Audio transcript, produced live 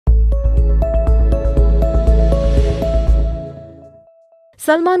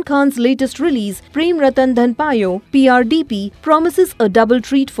Salman Khan's latest release, Prem Ratan Dhan Payo, PRDP, promises a double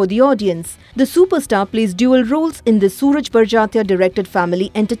treat for the audience. The superstar plays dual roles in this Sooraj Barjatya-directed family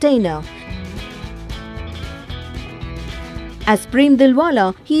entertainer. As Prem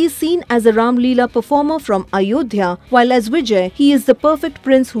Dilwala, he is seen as a Ramlila performer from Ayodhya, while as Vijay, he is the perfect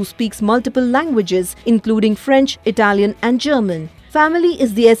prince who speaks multiple languages, including French, Italian and German. Family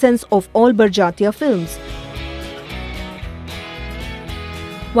is the essence of all Barjatya films.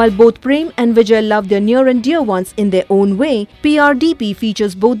 While both Prem and Vijay love their near and dear ones in their own way, PRDP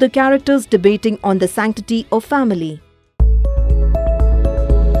features both the characters debating on the sanctity of family.